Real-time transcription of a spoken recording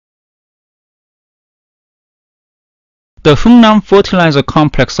The Hungnam Fertilizer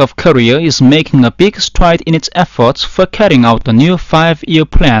Complex of Korea is making a big stride in its efforts for carrying out the new 5-year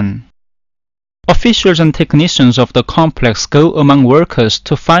plan. Officials and technicians of the complex go among workers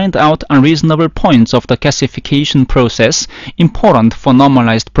to find out unreasonable points of the gasification process important for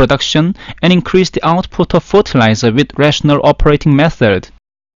normalized production and increase the output of fertilizer with rational operating method.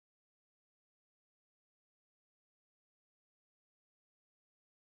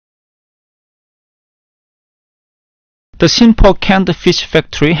 The Sinpo canned fish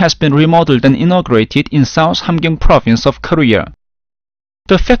factory has been remodeled and inaugurated in South Hamgyong province of Korea.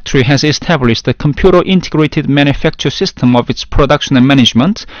 The factory has established a computer-integrated manufacture system of its production and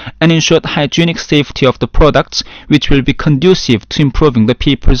management and ensured hygienic safety of the products, which will be conducive to improving the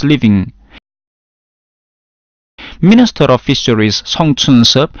people's living. Minister of Fisheries Song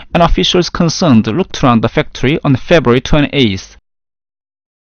Chun-seop and officials concerned looked around the factory on February 28th.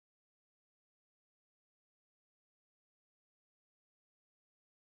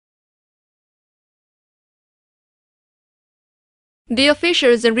 The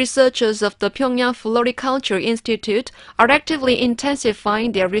officials and researchers of the Pyongyang Floriculture Institute are actively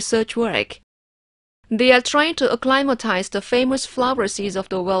intensifying their research work. They are trying to acclimatize the famous flower seeds of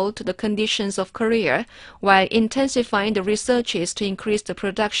the world to the conditions of Korea, while intensifying the researches to increase the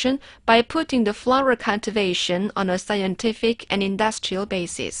production by putting the flower cultivation on a scientific and industrial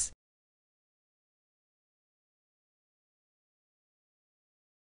basis.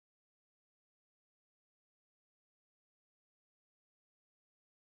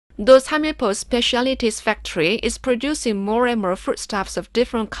 The Samilpo Specialities Factory is producing more and more foodstuffs of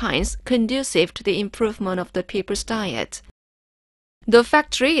different kinds conducive to the improvement of the people's diet. The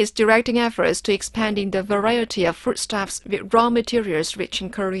factory is directing efforts to expanding the variety of foodstuffs with raw materials rich in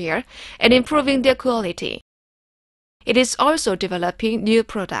Korea and improving their quality. It is also developing new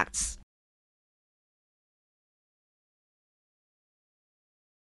products.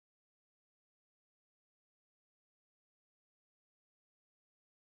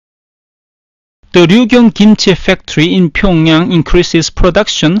 The Ryugyong Kimchi factory in Pyongyang increases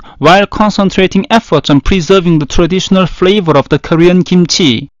production while concentrating efforts on preserving the traditional flavor of the Korean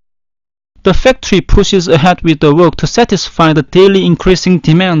kimchi. The factory pushes ahead with the work to satisfy the daily increasing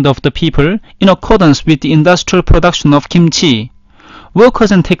demand of the people in accordance with the industrial production of kimchi.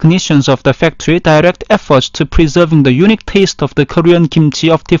 Workers and technicians of the factory direct efforts to preserving the unique taste of the Korean kimchi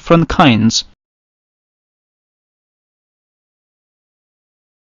of different kinds.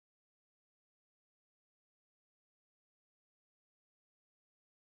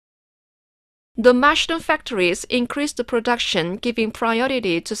 The mushroom factories increase the production, giving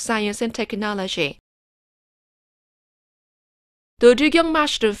priority to science and technology. The Ryugyong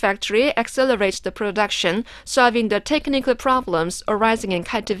Mushroom Factory accelerates the production, solving the technical problems arising in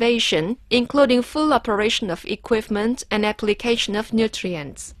cultivation, including full operation of equipment and application of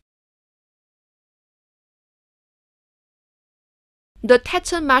nutrients. The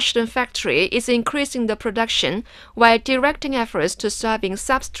Taecheon Mushroom Factory is increasing the production while directing efforts to solving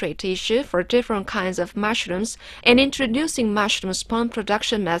substrate issue for different kinds of mushrooms and introducing mushroom spawn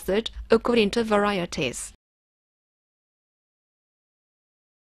production method according to varieties.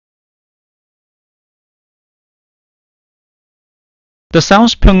 The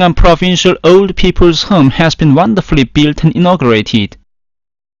South Pyongyang Provincial Old People's Home has been wonderfully built and inaugurated.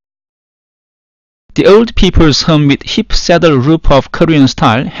 The Old People's Home with hip saddle roof of Korean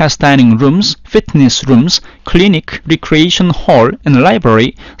style has dining rooms, fitness rooms, clinic, recreation hall, and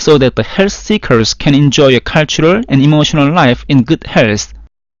library so that the health seekers can enjoy a cultural and emotional life in good health.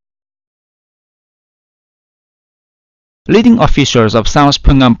 Leading officials of South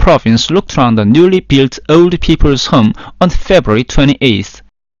Pyongyang Province looked around the newly built Old People's Home on February 28th.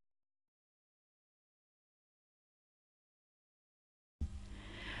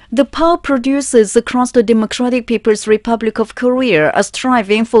 The power producers across the Democratic People's Republic of Korea are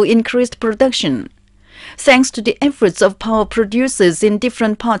striving for increased production. Thanks to the efforts of power producers in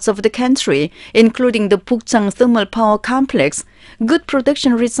different parts of the country, including the Bukchang Thermal Power Complex, good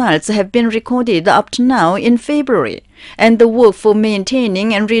production results have been recorded up to now in February, and the work for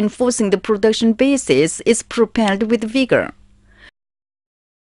maintaining and reinforcing the production basis is propelled with vigor.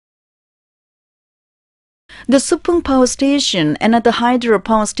 The Supung Power Station and other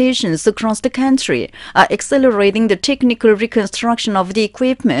hydropower stations across the country are accelerating the technical reconstruction of the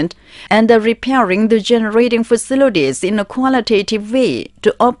equipment and are repairing the generating facilities in a qualitative way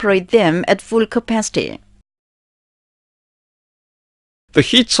to operate them at full capacity. The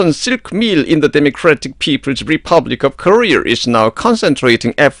Hicheon Silk Mill in the Democratic People's Republic of Korea is now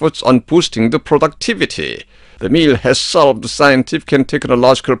concentrating efforts on boosting the productivity. The mill has solved scientific and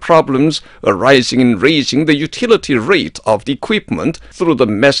technological problems arising in raising the utility rate of the equipment through the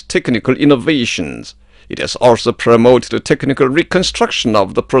mass technical innovations. It has also promoted the technical reconstruction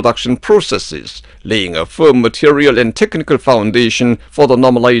of the production processes, laying a firm material and technical foundation for the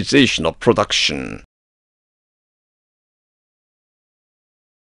normalization of production.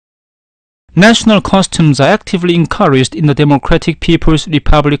 National costumes are actively encouraged in the Democratic People's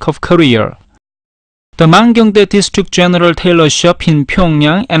Republic of Korea. The Mangyongdae District General Tailor Shop in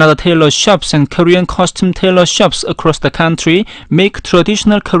Pyongyang and other tailor shops and Korean costume tailor shops across the country make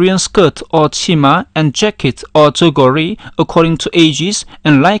traditional Korean skirt or chima and jacket or jogori according to ages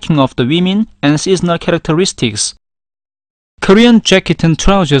and liking of the women and seasonal characteristics. Korean jacket and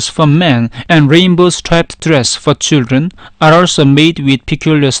trousers for men and rainbow-striped dress for children are also made with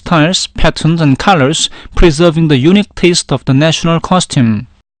peculiar styles, patterns, and colors, preserving the unique taste of the national costume.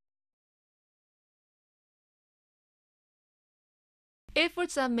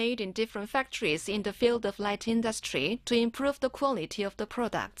 Efforts are made in different factories in the field of light industry to improve the quality of the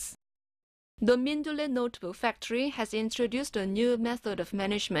products. The Mindule Notebook Factory has introduced a new method of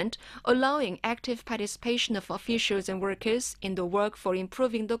management, allowing active participation of officials and workers in the work for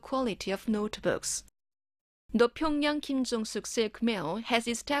improving the quality of notebooks. The Pyongyang Kim Jong-suk Silk Mill has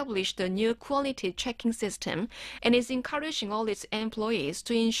established a new quality checking system and is encouraging all its employees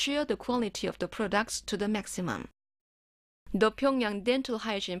to ensure the quality of the products to the maximum. The Pyongyang Dental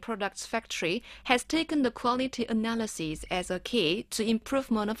Hygiene Products Factory has taken the quality analysis as a key to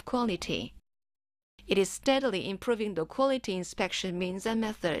improvement of quality. It is steadily improving the quality inspection means and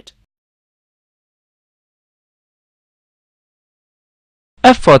method.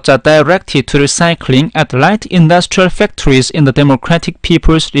 Efforts are directed to recycling at light industrial factories in the Democratic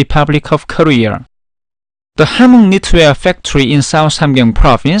People's Republic of Korea. The Hamung Knitwear Factory in South Hamgyong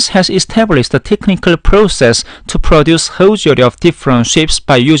Province has established a technical process to produce hosiery of different shapes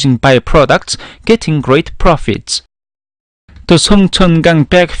by using byproducts, getting great profits. The Songcheongang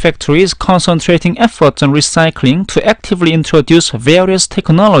Bag Factory is concentrating efforts on recycling to actively introduce various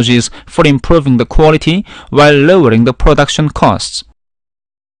technologies for improving the quality while lowering the production costs.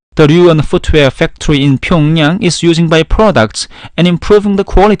 The Ryuwon Footwear Factory in Pyongyang is using byproducts and improving the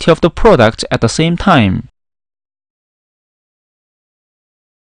quality of the product at the same time.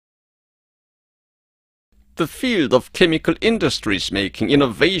 The field of chemical industry is making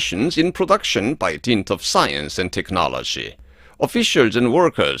innovations in production by dint of science and technology. Officials and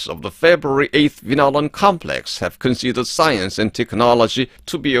workers of the February 8th Vinalon complex have considered science and technology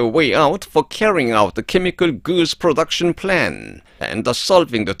to be a way out for carrying out the chemical goods production plan, and are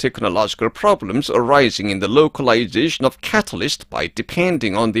solving the technological problems arising in the localization of catalysts by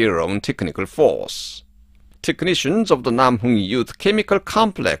depending on their own technical force. Technicians of the Namhung Youth Chemical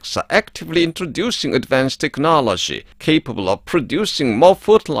Complex are actively introducing advanced technology capable of producing more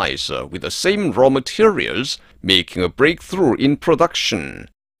fertilizer with the same raw materials, making a breakthrough in production.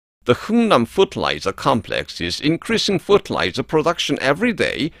 The Hungnam Fertilizer Complex is increasing fertilizer production every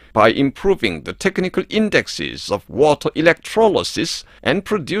day by improving the technical indexes of water electrolysis and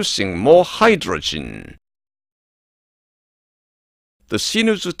producing more hydrogen. The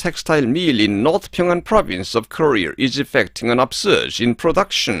Sinuju Textile Mill in North Pyongan Province of Korea is effecting an upsurge in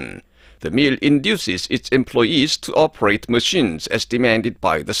production. The mill induces its employees to operate machines as demanded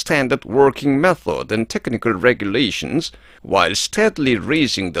by the standard working method and technical regulations, while steadily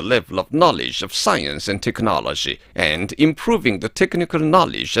raising the level of knowledge of science and technology and improving the technical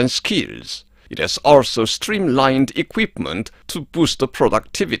knowledge and skills. It has also streamlined equipment to boost the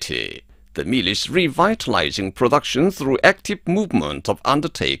productivity. The mill is revitalizing production through active movement of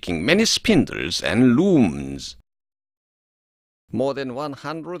undertaking many spindles and looms. More than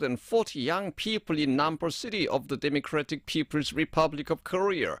 140 young people in Nampo City of the Democratic People's Republic of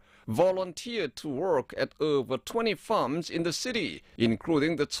Korea volunteered to work at over 20 farms in the city,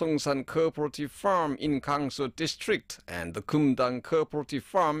 including the Cheongsan Cooperative Farm in Gangso District and the Kumdang Cooperative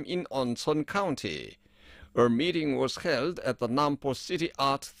Farm in Oncheon County. A meeting was held at the Nampo City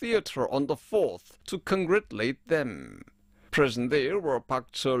Art Theater on the 4th to congratulate them. Present there were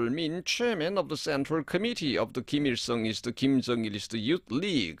Park Chol-min, chairman of the Central Committee of the Kim Il-sungist Kim Jong-ilist Youth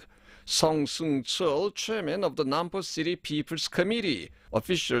League, Song Sung-chul, chairman of the Nampo City People's Committee,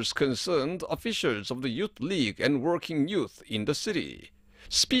 officials concerned, officials of the Youth League and working youth in the city.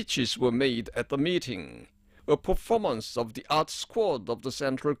 Speeches were made at the meeting. A performance of the art squad of the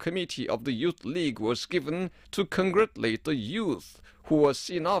Central Committee of the Youth League was given to congratulate the youth, who were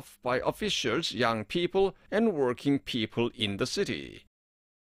seen off by officials, young people, and working people in the city.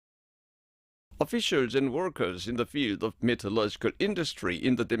 Officials and workers in the field of metallurgical industry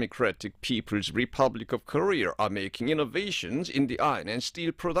in the Democratic People's Republic of Korea are making innovations in the iron and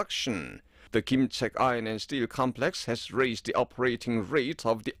steel production. The Kimchek Iron and Steel Complex has raised the operating rate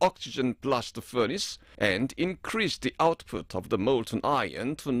of the oxygen blast furnace and increased the output of the molten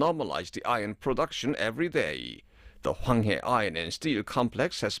iron to normalize the iron production every day. The Hwanghae Iron and Steel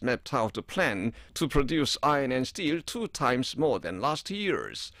Complex has mapped out a plan to produce iron and steel 2 times more than last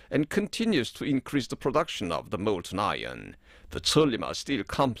year's and continues to increase the production of the molten iron. The Cholima Steel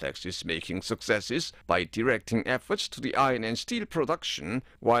Complex is making successes by directing efforts to the iron and steel production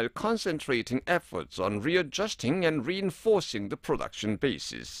while concentrating efforts on readjusting and reinforcing the production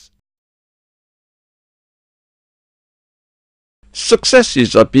basis.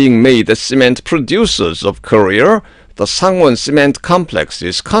 Successes are being made as cement producers of Korea. The Sangwon Cement Complex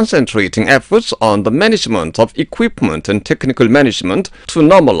is concentrating efforts on the management of equipment and technical management to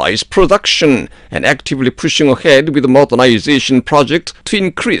normalize production and actively pushing ahead with the modernization project to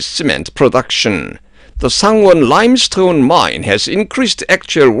increase cement production. The Sangwon limestone mine has increased the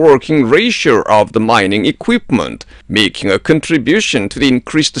actual working ratio of the mining equipment, making a contribution to the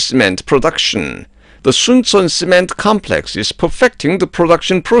increased cement production. The Suncheon Cement Complex is perfecting the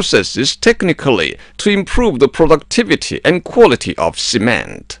production processes technically to improve the productivity and quality of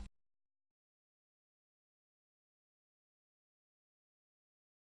cement.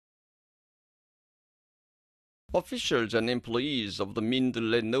 Officials and employees of the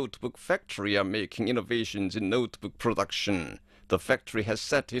Mindle Notebook Factory are making innovations in notebook production. The factory has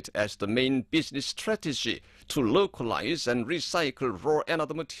set it as the main business strategy to localize and recycle raw and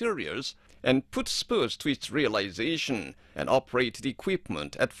other materials and put spurs to its realization and operate the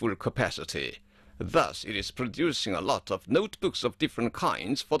equipment at full capacity. Thus, it is producing a lot of notebooks of different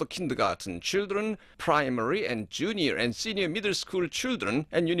kinds for the kindergarten children, primary and junior and senior middle school children,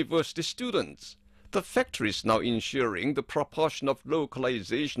 and university students. The factory is now ensuring the proportion of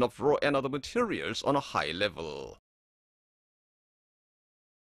localization of raw and other materials on a high level.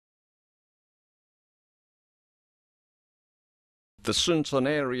 The Suncheon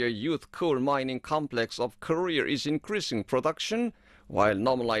Area Youth Coal Mining Complex of Korea is increasing production. While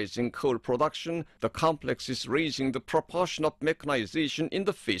normalizing coal production, the complex is raising the proportion of mechanization in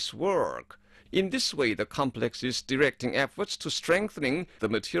the face work. In this way, the complex is directing efforts to strengthening the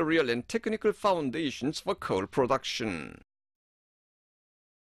material and technical foundations for coal production.